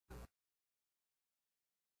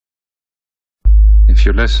If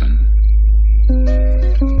you listen,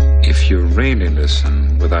 if you really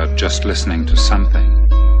listen without just listening to something,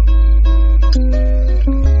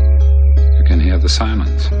 you can hear the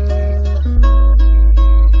silence.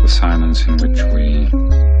 The silence in which we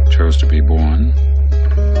chose to be born.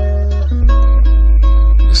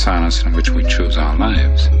 The silence in which we choose our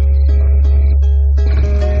lives.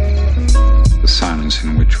 The silence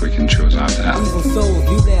in which we can choose our death. Evil souls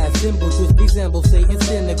viewed as symbols which resemble Satan's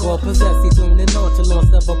cynical possessive in the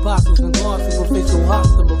nonchalance of apostles and guards who official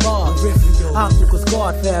hostile mirage. Obstacles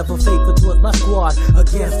guard forever faithful towards my squad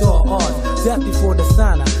against all odds. Death before the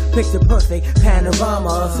sauna, picture perfect panorama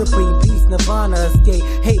of supreme peace, nirvana, escape,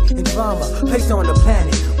 hate and drama. Placed on the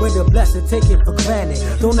planet where the blessed take it for granted.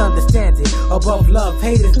 Don't understand it. Above love,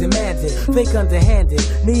 hate is demanded. Fake underhanded.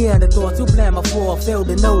 Neanderthals who blame for fail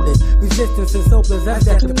to notice. Resistance is hopeless as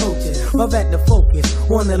death approaches. But at the focus,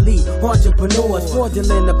 wanna lead entrepreneurs,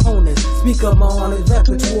 fraudulent opponents. Speak of my honest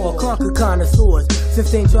repertoire, conquer connoisseurs.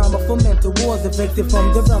 Sustain trauma for mental wars, evicted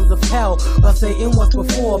from the realms of hell. By Satan once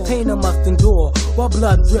before, pain I must endure. While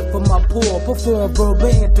blood drip from my pore, perform verbal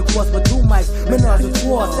intercourse with two mics. Menage a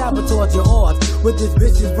trois, sabotage your odds with this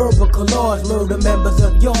vicious verbal collage. Murder members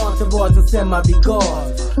of your entourage and send my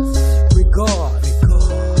regards. Regard.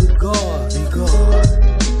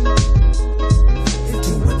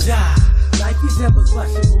 Life resembles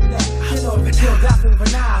Russian roulette. You know the kill, die from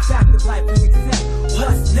an eye. Fact of life we accept.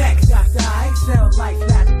 What's next? After I excel like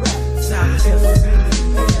last breath. Silence is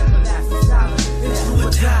everlasting silence. It's do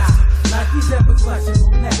or die. Life resembles Russian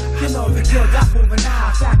roulette. You know the kill, die from an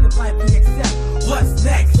eye. Fact of life we accept. What's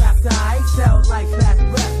next? After I excel like last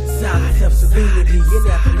breath. Silence of serenity in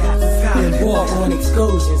everlasting silence. And walk on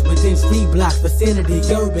excursions within street blocks, vicinity,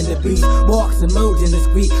 urban the beast. Marks emerge in the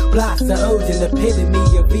street blocks, the urgent epitome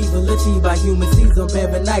of evil achieved by human seas on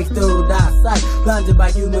paradise, third eyesight, blinded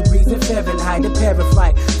by human breeze and Fahrenheit, a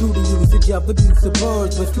parasite through the usage of abusive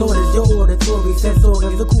words, which slaughters your auditory sense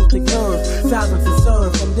organs, acoustic nerves. Silence is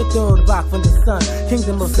served from the third rock from the sun.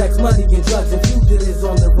 Kingdom of sex, money and drugs, and fugitives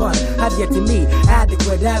on the run. I've yet to meet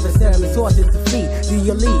adequate adversaries, sources to defeat the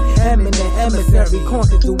elite. Eminent emissary,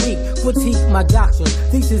 conquered the weak, critique my doctrine,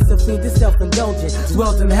 thesis of feed the self-indulgent.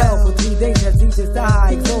 Dwelt in hell for 3 days as Jesus the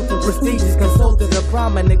high exalted, prestigious, consulted the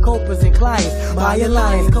prominent culprits and clients. My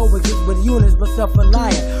alliance coexist with units but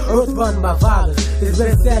self-reliant. Earth run by violence, it's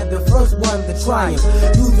been said the first one to triumph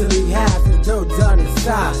usually has the dirt done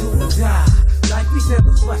inside. Do or die. Life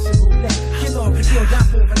resembles Russian roulette. Kill or be killed, die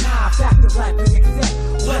for an eye. Fact of life we accept.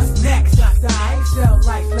 What's next? After I excel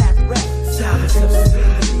like last breath. Silence of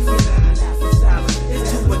serenity in everlasting silence.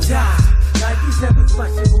 It's do or die. Life resembles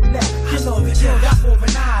Russian roulette. Kill or be killed, die for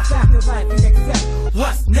an eye. Fact of life we accept.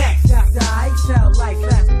 What's next? After I excel like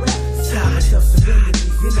last breath. Silence of serenity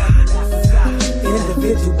in everlasting silence.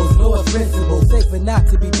 Individuals, laws, principles, sacred not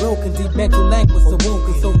to be broken. Deep mental language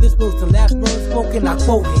awoken. So this was the last word spoken, I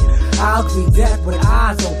quote it. I'll greet death with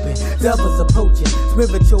eyes open. Devils approaching,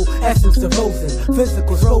 spiritual essence erosion,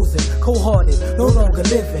 physical frozen, cold-hearted, no longer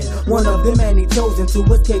living. One of the many chosen to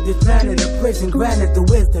escape this planet of prison, granted the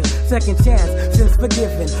wisdom. Second chance, since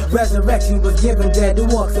forgiven. Resurrection was given, dead who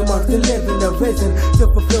walks amongst the living, arisen to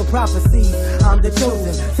fulfill prophecies. I'm the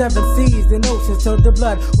chosen. 7 seas and oceans turn to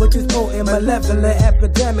blood, which is potent, malevolent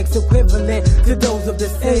epidemics equivalent to those of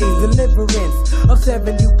this age. Deliverance of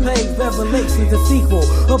 7 new plagues, revelations, a sequel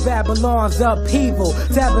of Babylon's upheaval.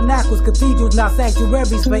 Tabernacles, cathedrals, now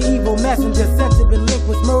sanctuaries for evil. Messengers sent to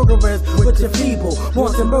relinquish murderers, which are feeble.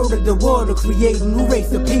 Want to murder the world or create a new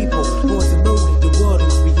race of people. Want to murder